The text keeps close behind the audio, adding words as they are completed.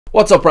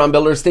What's up, brand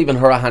builders? Stephen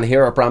Hurahan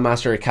here at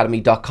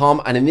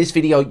brandmasteracademy.com, and in this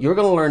video you're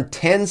going to learn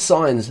 10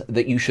 signs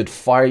that you should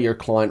fire your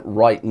client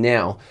right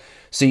now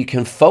so you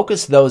can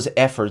focus those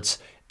efforts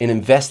in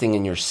investing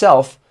in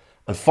yourself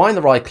and find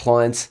the right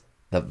clients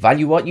that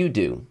value what you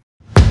do.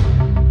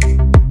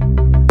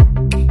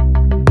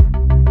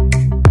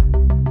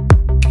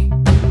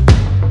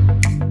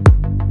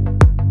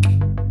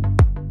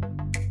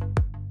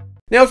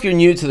 Now, if you're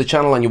new to the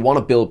channel and you want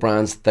to build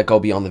brands that go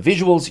beyond the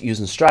visuals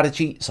using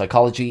strategy,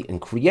 psychology, and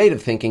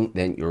creative thinking,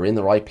 then you're in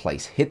the right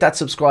place. Hit that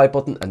subscribe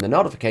button and the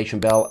notification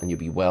bell and you'll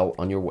be well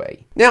on your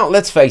way. Now,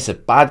 let's face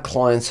it, bad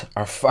clients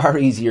are far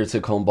easier to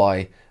come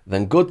by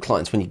than good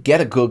clients. When you get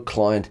a good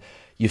client,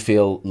 you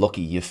feel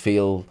lucky. You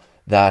feel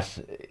that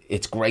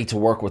it's great to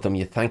work with them.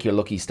 You thank your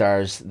lucky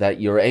stars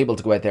that you're able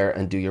to go out there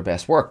and do your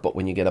best work. But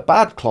when you get a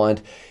bad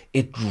client,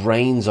 it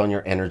drains on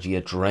your energy,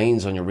 it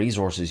drains on your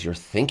resources. You're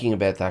thinking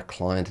about that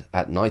client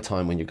at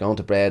nighttime, when you're going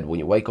to bed, when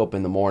you wake up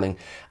in the morning,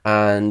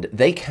 and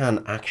they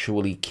can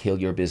actually kill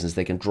your business.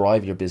 They can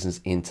drive your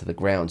business into the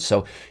ground.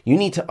 So you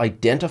need to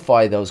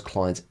identify those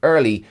clients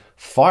early,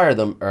 fire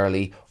them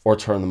early, or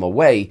turn them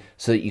away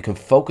so that you can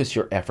focus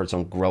your efforts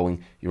on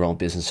growing your own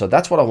business. So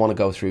that's what I want to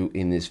go through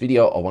in this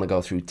video. I want to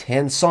go through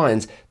 10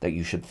 signs that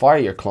you should fire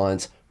your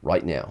clients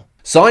right now.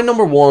 Sign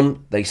number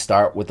one, they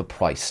start with the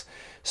price.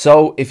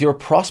 So if your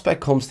prospect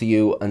comes to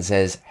you and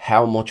says,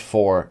 how much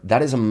for,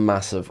 that is a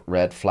massive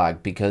red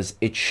flag, because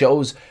it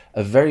shows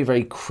a very,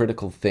 very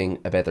critical thing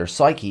about their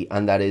psyche,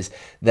 and that is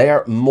they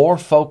are more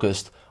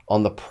focused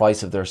on the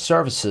price of their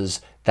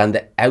services than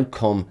the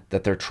outcome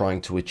that they're trying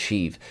to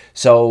achieve.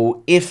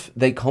 So if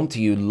they come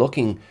to you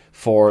looking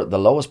for the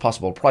lowest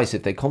possible price,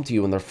 if they come to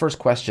you and their first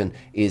question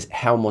is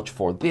how much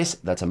for this,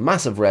 that's a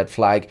massive red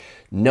flag.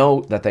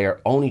 Know that they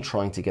are only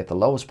trying to get the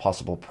lowest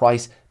possible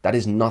price. That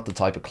is not the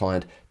type of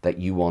client that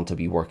you want to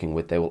be working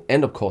with. They will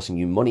end up costing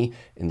you money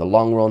in the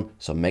long run.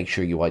 So make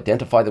sure you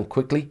identify them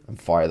quickly and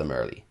fire them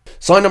early.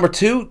 Sign number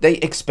two, they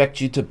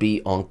expect you to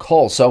be on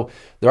call. So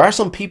there are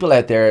some people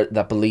out there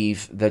that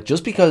believe that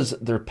just because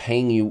they're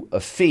paying you a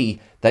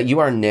fee, that you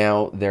are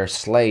now their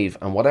slave,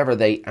 and whatever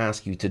they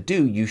ask you to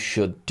do, you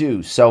should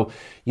do. So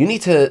you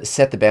need to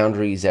set the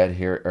boundaries out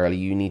here early.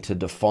 You need to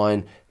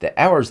define the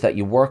hours that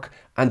you work,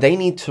 and they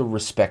need to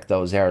respect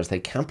those hours. They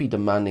can't be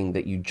demanding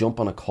that you jump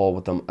on a call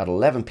with them at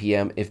 11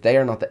 p.m. if they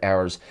are not the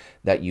hours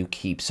that you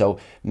keep. So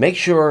make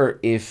sure,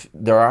 if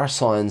there are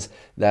signs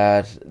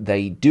that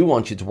they do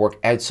want you to work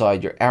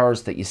outside your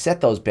hours, that you set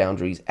those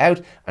boundaries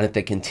out. And if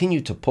they continue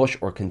to push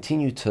or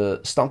continue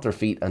to stomp their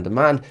feet and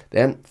demand,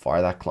 then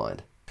fire that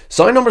client.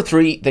 Sign number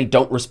three, they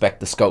don't respect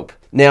the scope.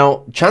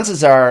 Now,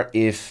 chances are,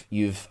 if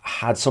you've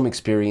had some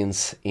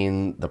experience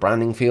in the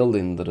branding field,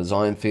 in the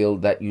design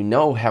field, that you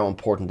know how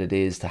important it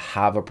is to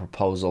have a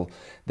proposal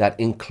that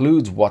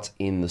includes what's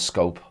in the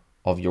scope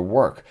of your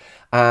work.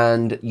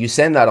 And you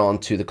send that on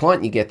to the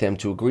client, you get them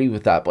to agree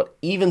with that. But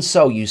even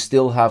so, you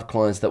still have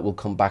clients that will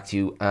come back to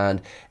you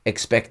and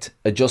expect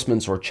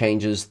adjustments or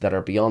changes that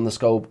are beyond the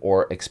scope,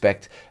 or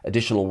expect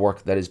additional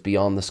work that is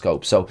beyond the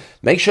scope. So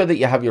make sure that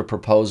you have your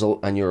proposal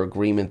and your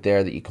agreement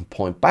there that you can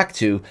point back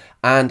to.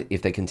 And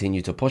if they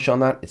continue to push on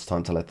that, it's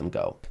time to let them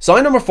go.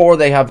 Sign number four,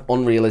 they have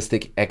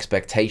unrealistic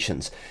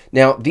expectations.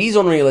 Now, these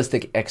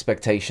unrealistic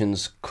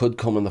expectations could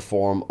come in the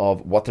form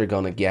of what they're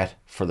going to get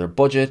for their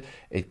budget.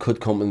 It could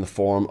come in the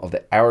form of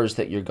the hours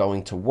that you're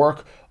going to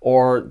work,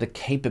 or the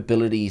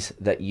capabilities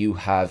that you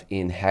have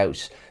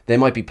in-house. They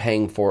might be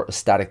paying for a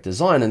static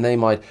design, and they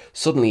might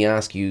suddenly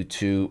ask you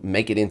to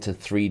make it into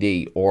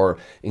 3D or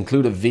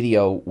include a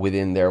video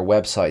within their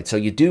website. So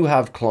you do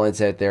have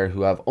clients out there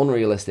who have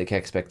unrealistic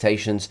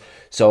expectations.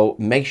 So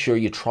make sure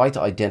you try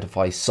to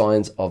identify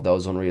signs of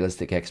those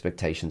unrealistic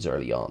expectations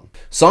early on.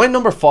 Sign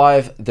number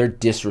five, they're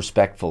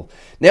disrespectful.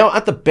 Now,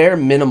 at the bare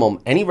minimum,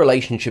 any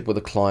relationship with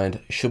a client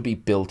should be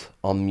built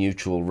on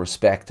mutual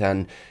respect.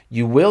 And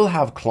you will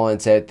have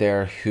clients out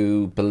there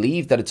who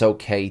believe that it's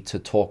okay to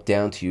talk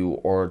down to you,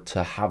 or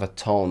to have a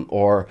tone,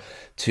 or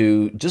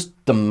to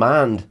just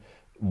demand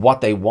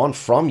what they want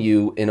from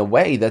you in a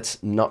way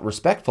that's not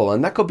respectful.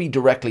 And that could be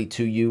directly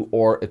to you,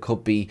 or it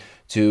could be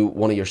to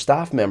one of your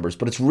staff members.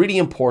 But it's really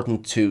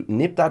important to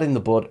nip that in the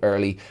bud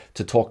early,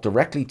 to talk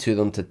directly to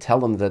them, to tell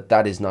them that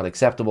that is not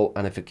acceptable.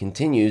 And if it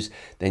continues,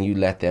 then you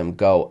let them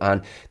go.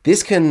 And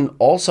this can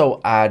also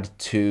add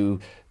to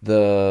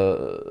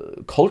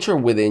the culture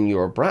within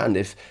your brand.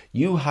 If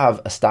you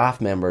have a staff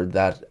member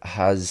that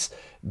has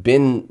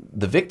been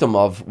the victim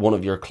of one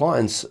of your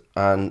clients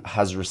and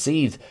has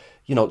received,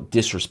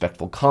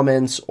 disrespectful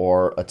comments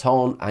or a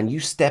tone, and you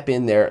step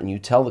in there and you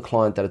tell the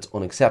client that it's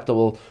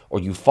unacceptable,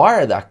 or you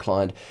fire that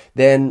client,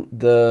 then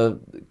the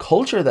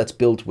culture that's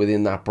built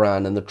within that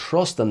brand, and the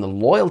trust and the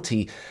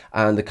loyalty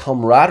and the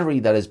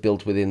camaraderie that is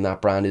built within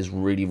that brand is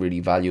really, really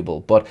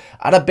valuable. But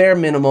at a bare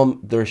minimum,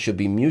 there should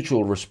be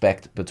mutual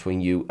respect between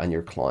you and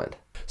your client.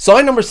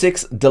 Sign number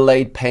six,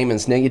 delayed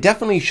payments. Now, you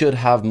definitely should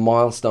have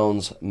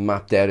milestones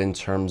mapped out in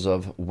terms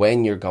of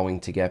when you're going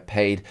to get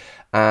paid.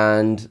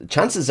 And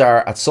chances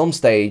are, at some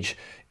stage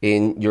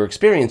in your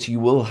experience, you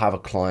will have a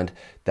client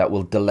that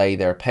will delay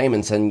their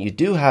payments, and you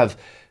do have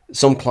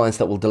some clients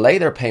that will delay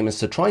their payments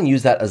to try and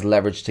use that as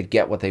leverage to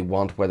get what they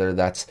want, whether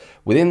that's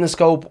within the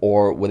scope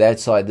or with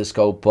outside the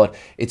scope. But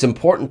it's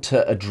important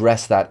to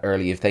address that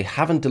early. If they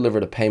haven't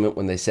delivered a payment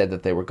when they said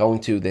that they were going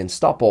to, then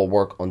stop all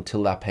work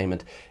until that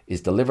payment is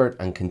delivered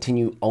and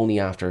continue only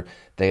after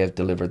they have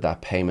delivered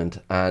that payment.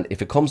 And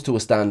if it comes to a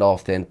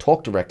standoff, then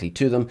talk directly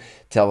to them,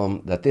 tell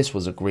them that this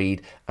was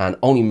agreed, and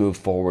only move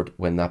forward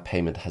when that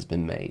payment has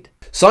been made.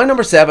 Sign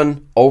number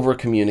 7, over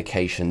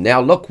communication.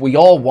 Now look, we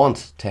all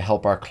want to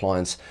help our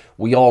clients.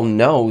 We all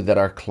know that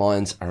our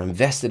clients are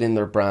invested in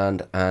their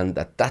brand and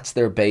that that's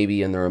their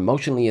baby and they're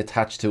emotionally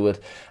attached to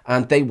it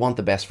and they want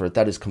the best for it.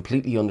 That is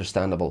completely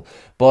understandable.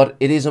 But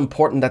it is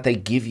important that they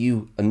give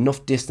you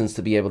enough distance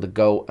to be able to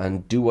go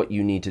and do what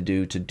you need to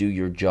do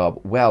your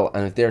job well.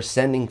 And if they're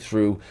sending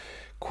through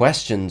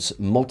questions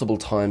multiple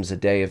times a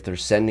day, if they're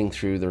sending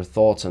through their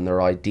thoughts and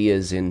their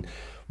ideas in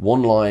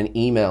one-line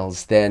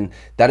emails, then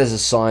that is a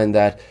sign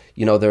that,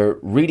 you know, they're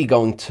really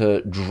going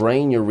to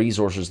drain your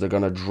resources. They're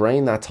going to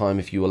drain that time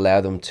if you allow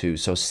them to.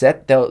 So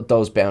set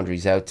those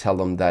boundaries out. Tell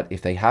them that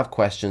if they have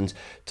questions,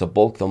 to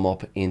bulk them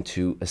up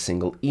into a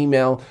single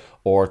email,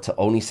 or to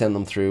only send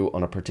them through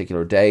on a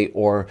particular day,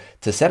 or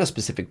to set a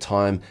specific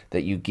time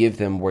that you give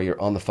them where you're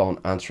on the phone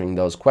answering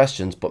those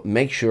questions. But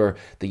make sure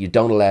that you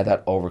don't allow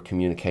that over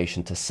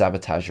communication to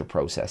sabotage your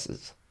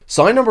processes.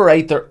 Sign number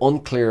 8, they're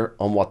unclear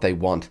on what they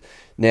want.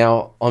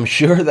 Now, I'm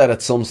sure that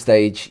at some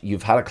stage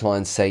you've had a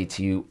client say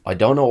to you, I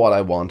don't know what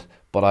I want,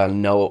 but I'll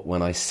know it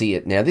when I see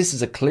it. Now, this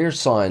is a clear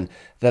sign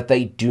that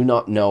they do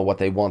not know what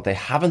they want. They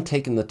haven't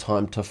taken the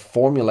time to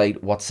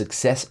formulate what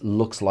success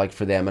looks like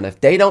for them. And if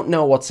they don't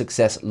know what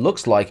success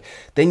looks like,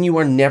 then you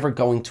are never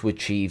going to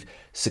achieve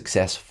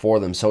success for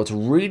them. So it's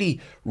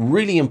really,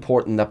 really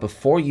important that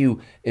before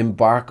you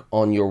embark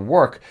on your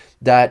work,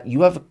 that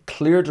you have a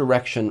clear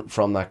direction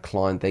from that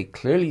client. They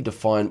clearly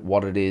define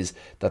what it is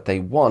that they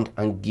want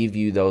and give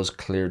you those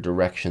clear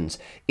directions.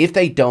 If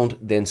they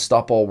don't, then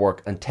stop all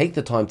work and take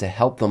the time to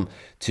help them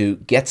to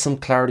get some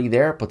clarity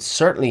there, but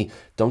certainly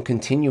don't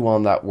continue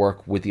on that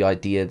work with the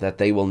idea that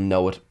they will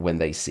know it when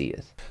they see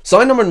it.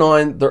 Sign number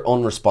 9, they're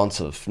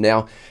unresponsive.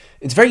 Now,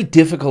 it's very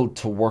difficult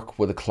to work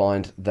with a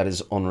client that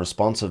is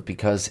unresponsive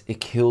because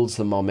it kills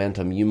the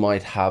momentum. You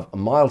might have a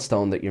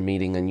milestone that you're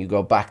meeting and you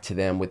go back to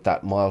them with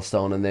that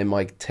milestone and they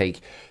might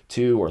take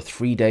 2 or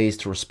 3 days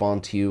to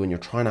respond to you, and you're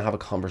trying to have a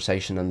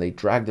conversation and they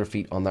drag their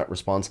feet on that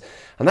response,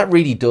 and that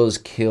really does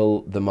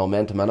kill the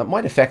momentum, and it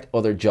might affect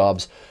other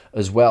jobs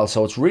as well.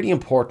 So it's really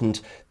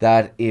important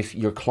that if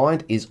your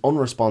client is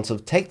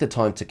unresponsive, take the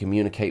time to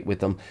communicate with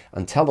them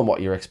and tell them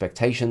what your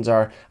expectations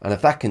are, and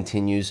if that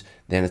continues,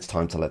 then it's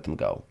time to let them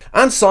go.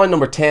 And sign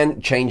number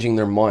 10, changing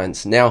their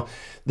minds. Now,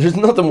 there's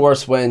nothing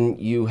worse when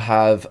you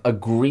have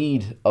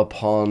agreed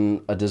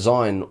upon a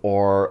design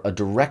or a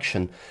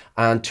direction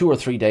and 2 or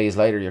 3 days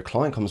later your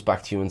client comes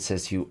back to you and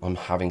says to you, I'm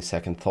having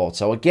second thoughts.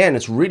 So again,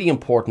 it's really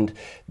important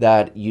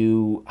that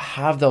you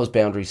have those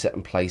boundaries set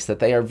in place, that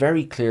they are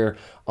very clear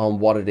on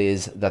what it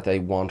is that they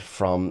want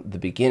from the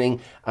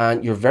beginning,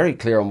 and you're very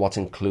clear on what's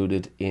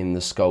included in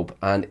the scope.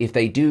 And if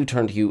they do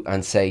turn to you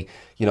and say,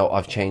 you know,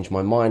 I've changed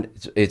my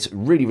mind, it's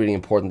really, really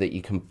important that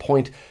you can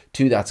point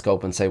to that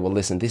scope and say, well,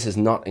 listen, this is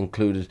not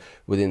included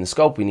within the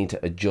scope. We need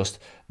to adjust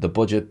the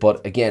budget.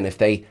 But again, if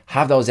they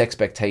have those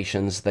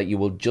expectations that you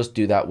will just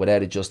do that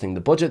without adjusting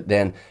the budget,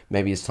 then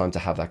maybe it's time to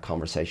have that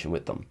conversation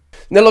with them.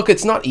 Now, look,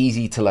 it's not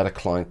easy to let a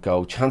client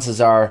go.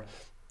 Chances are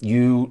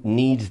you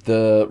need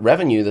the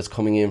revenue that's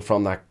coming in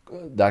from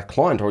that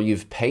client, or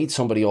you've paid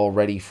somebody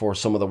already for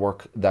some of the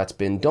work that's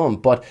been done.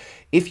 But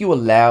if you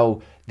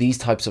allow these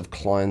types of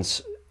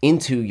clients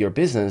into your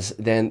business,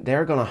 then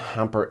they're going to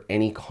hamper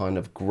any kind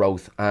of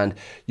growth, and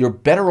you're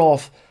better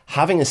off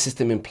having a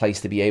system in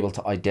place to be able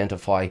to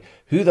identify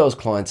who those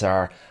clients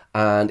are,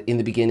 and in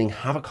the beginning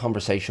have a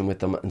conversation with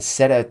them and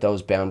set out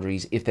those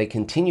boundaries. If they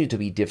continue to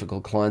be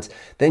difficult clients,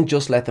 then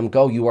just let them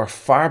go. You are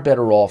far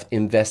better off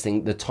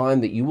investing the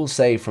time that you will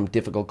save from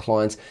difficult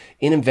clients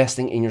in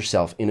investing in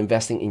yourself, in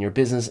investing in your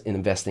business, in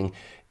investing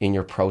in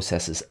your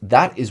processes.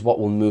 That is what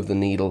will move the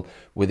needle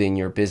within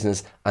your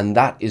business, and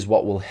that is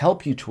what will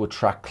help you to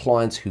attract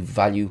clients who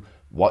value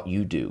what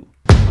you do.